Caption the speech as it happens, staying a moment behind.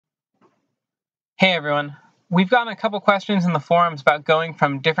Hey everyone. We've gotten a couple questions in the forums about going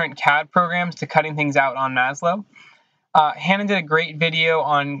from different CAD programs to cutting things out on Maslow. Hannah did a great video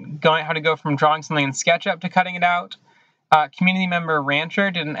on how to go from drawing something in SketchUp to cutting it out. Community member Rancher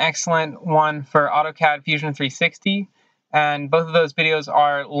did an excellent one for AutoCAD Fusion 360, and both of those videos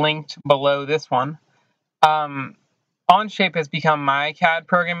are linked below this one. OnShape has become my CAD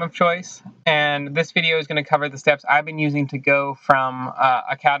program of choice, and this video is going to cover the steps I've been using to go from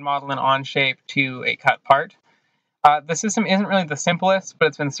a CAD model in OnShape to a cut part. The system isn't really the simplest, but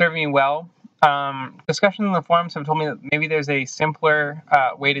it's been serving me well. Discussions in the forums have told me that maybe there's a simpler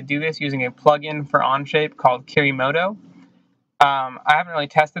way to do this using a plugin for OnShape called Kirimoto. I haven't really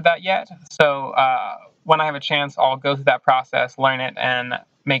tested that yet, so when I have a chance, I'll go through that process, learn it, and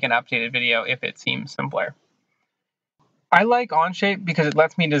make an updated video if it seems simpler. I like OnShape because it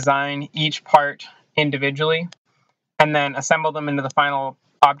lets me design each part individually and then assemble them into the final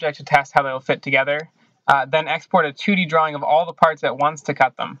object to test how they'll fit together, then export a 2D drawing of all the parts at once to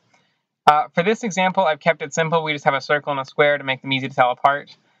cut them. For this example, I've kept it simple. We just have a circle and a square to make them easy to tell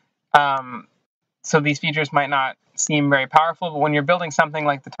apart. So these features might not seem very powerful, but when you're building something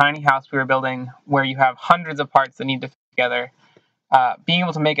like the tiny house we were building, where you have hundreds of parts that need to fit together, being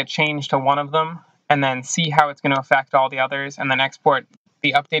able to make a change to one of them and then see how it's going to affect all the others and then export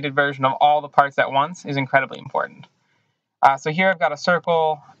the updated version of all the parts at once is incredibly important. So here I've got a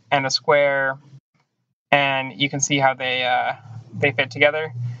circle and a square, and you can see how they fit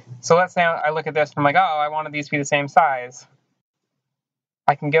together. So let's say I look at this and I'm like, oh, I wanted these to be the same size.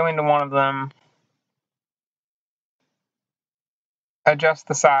 I can go into one of them, adjust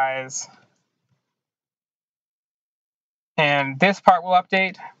the size, and this part will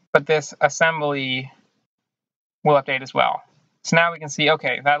update, but this assembly will update as well. So now we can see,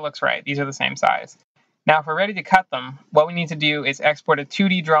 okay, that looks right. These are the same size. Now, if we're ready to cut them, what we need to do is export a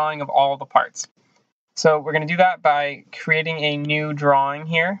 2D drawing of all the parts. So we're going to do that by creating a new drawing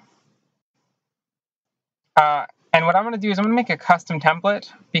here. And what I'm going to do is I'm going to make a custom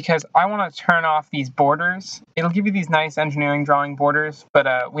template because I want to turn off these borders. It'll give you these nice engineering drawing borders,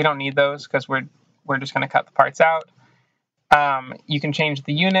 but we don't need those because we're just going to cut the parts out. You can change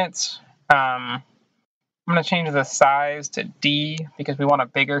the units. I'm going to change the size to D because we want a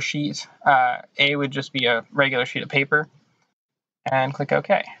bigger sheet. A would just be a regular sheet of paper. And click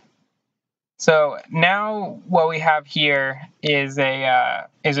OK. So now what we have here is a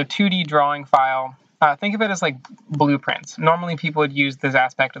 2D drawing file. Think of it as like blueprints. Normally people would use this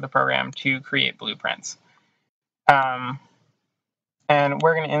aspect of the program to create blueprints. And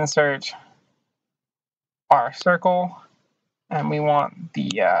we're going to insert our circle, and we want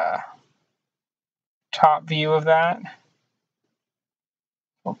the top view of that.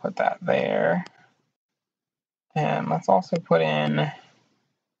 We'll put that there. And let's also put in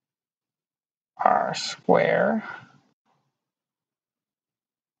our square.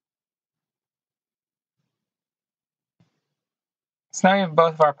 So now we have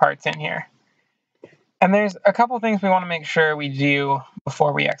both of our parts in here. And there's a couple things we want to make sure we do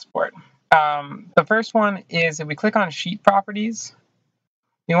before we export. The first one is if we click on Sheet Properties,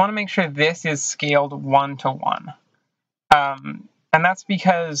 we want to make sure this is scaled 1:1. And that's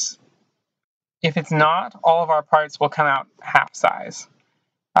because if it's not, all of our parts will come out half size.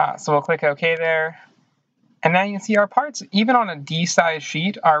 So we'll click OK there. And now you can see our parts, even on a D-size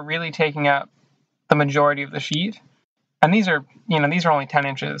sheet, are really taking up the majority of the sheet. And these are only 10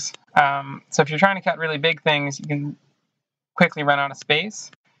 inches. So if you're trying to cut really big things, you can quickly run out of space.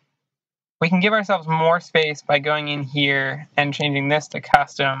 We can give ourselves more space by going in here and changing this to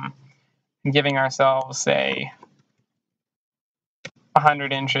custom and giving ourselves, say,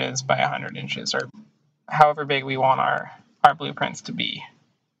 100 inches by 100 inches, or however big we want our blueprints to be.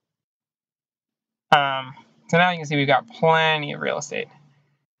 So now you can see we've got plenty of real estate.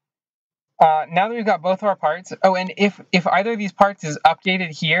 Now that we've got both of our parts, oh, and if either of these parts is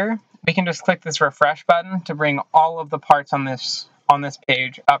updated here, we can just click this refresh button to bring all of the parts on this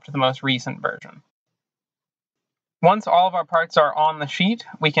page up to the most recent version. Once all of our parts are on the sheet,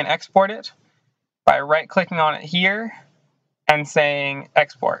 we can export it by right-clicking on it here and saying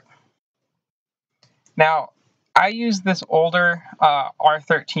export. Now, I use this older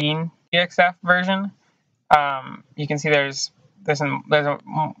R13 DXF version. You can see there's a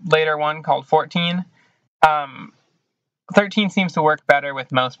later one called 14. 13 seems to work better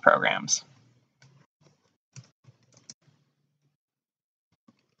with most programs.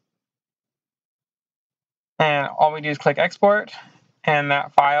 And all we do is click export, and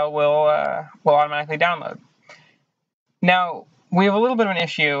that file will automatically download. Now, we have a little bit of an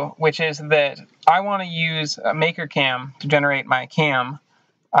issue, which is that I want to use a MakerCam to generate my cam,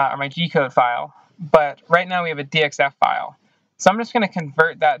 or my Gcode file, but right now we have a DXF file. So I'm just going to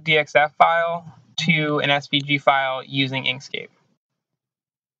convert that DXF file to an SVG file using Inkscape.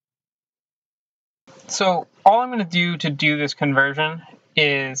 So all I'm going to do this conversion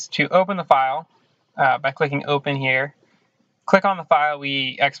is to open the file by clicking Open here. Click on the file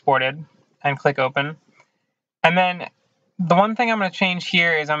we exported and click Open. And then the one thing I'm going to change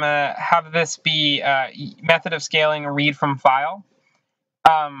here is I'm going to have this be method of scaling read from file.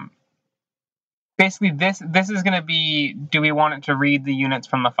 Basically, this is going to be, do we want it to read the units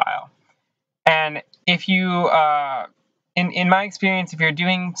from the file? And if you, in my experience, if you're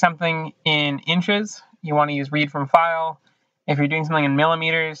doing something in inches, you want to use read from file. If you're doing something in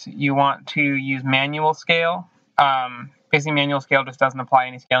millimeters, you want to use manual scale. Basically, manual scale just doesn't apply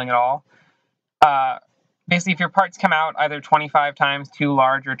any scaling at all. Basically, if your parts come out either 25 times too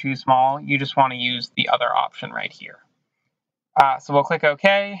large or too small, you just want to use the other option right here. So we'll click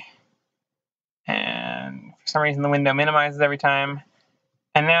OK. And for some reason, the window minimizes every time.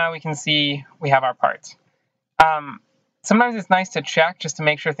 And now we can see we have our parts. Sometimes it's nice to check just to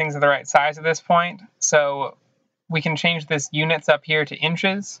make sure things are the right size at this point. So we can change this units up here to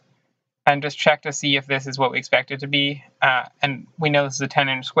inches and just check to see if this is what we expect it to be. And we know this is a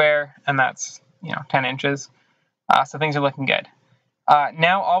 10-inch square, and that's 10 inches. So things are looking good.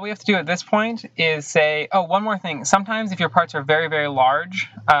 Now all we have to do at this point is say, oh, one more thing. Sometimes if your parts are very, very large,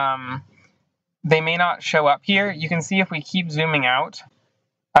 they may not show up here. You can see if we keep zooming out,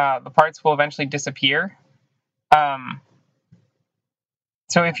 the parts will eventually disappear.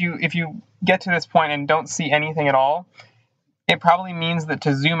 So if you get to this point and don't see anything at all, it probably means that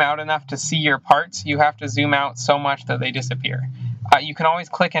to zoom out enough to see your parts, you have to zoom out so much that they disappear. You can always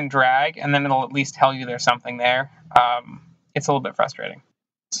click and drag, and then it'll at least tell you there's something there. It's a little bit frustrating.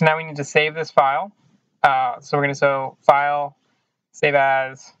 So now we need to save this file. So we're going to go File, Save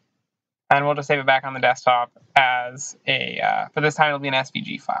As, and we'll just save it back on the desktop as a, for this time it'll be an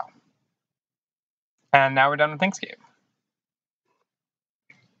SVG file. And now we're done with Inkscape.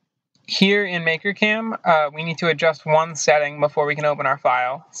 Here in MakerCam, we need to adjust one setting before we can open our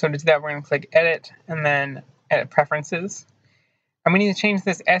file. So to do that, we're going to click Edit and then Edit Preferences. And we need to change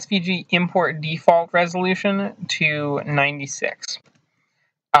this SVG import default resolution to 96.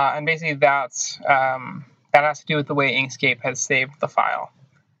 And basically that has to do with the way Inkscape has saved the file.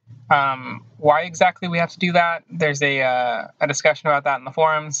 Why exactly we have to do that? There's a discussion about that in the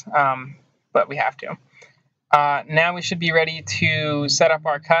forums, but we have to. Now we should be ready to set up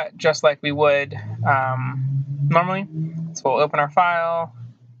our cut just like we would normally. So we'll open our file.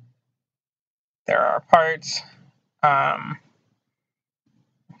 There are our parts. I'll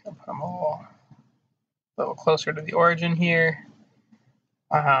put them a little closer to the origin here.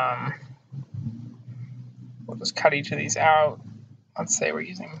 We'll just cut each of these out. Let's say we're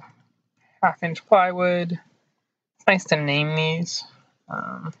using 1/2-inch plywood. It's nice to name these.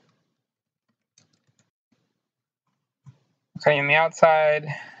 Cutting on the outside.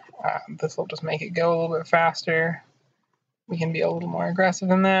 This will just make it go a little bit faster. We can be a little more aggressive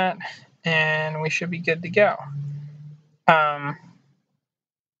than that, and we should be good to go. And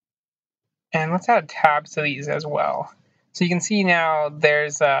let's add tabs to these as well. So you can see now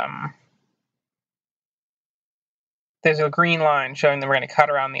there's a green line showing that we're going to cut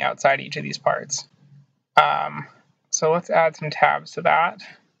around the outside each of these parts. So let's add some tabs to that.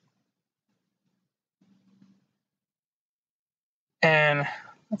 And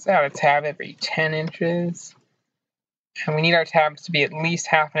let's add a tab every 10 inches. And we need our tabs to be at least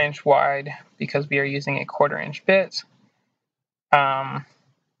 1/2 inch wide because we are using a 1/4 inch bit.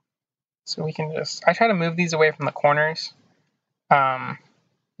 So we can just, I try to move these away from the corners. It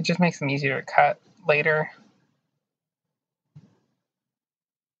just makes them easier to cut later.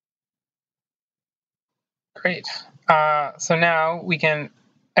 Great. So now we can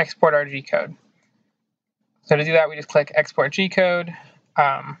export our Gcode. So to do that, we just click Export Gcode.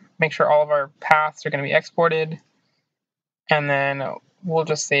 Make sure all of our paths are going to be exported. And then we'll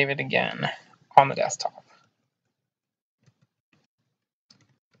just save it again on the desktop.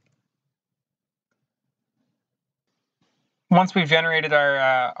 Once we've generated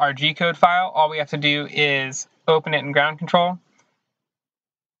our Gcode file, all we have to do is open it in ground control.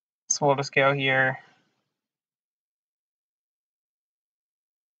 So we'll just go here.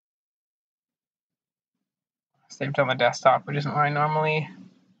 Saved on the desktop, which isn't where I normally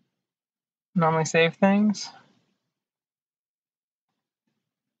save things.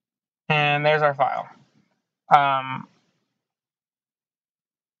 And there's our file.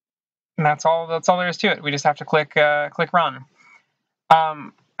 And that's all there is to it. We just have to click Run.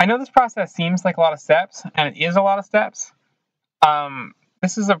 I know this process seems like a lot of steps, and it is a lot of steps.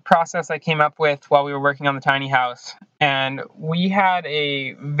 This is a process I came up with while we were working on the tiny house, and we had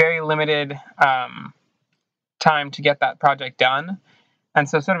a very limited time to get that project done. And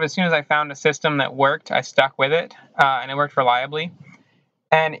so sort of as soon as I found a system that worked, I stuck with it, and it worked reliably.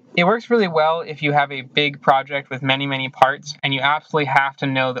 And it works really well if you have a big project with many, many parts, and you absolutely have to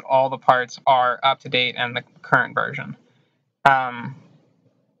know that all the parts are up to date and the current version.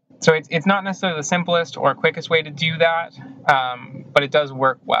 So it's not necessarily the simplest or quickest way to do that, but it does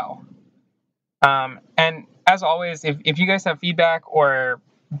work well. And as always, if you guys have feedback or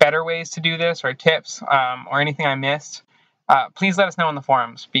better ways to do this or tips or anything I missed, please let us know in the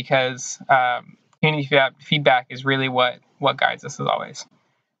forums, because community feedback is really what guides us as always.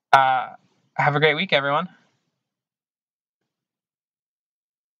 Have a great week, everyone.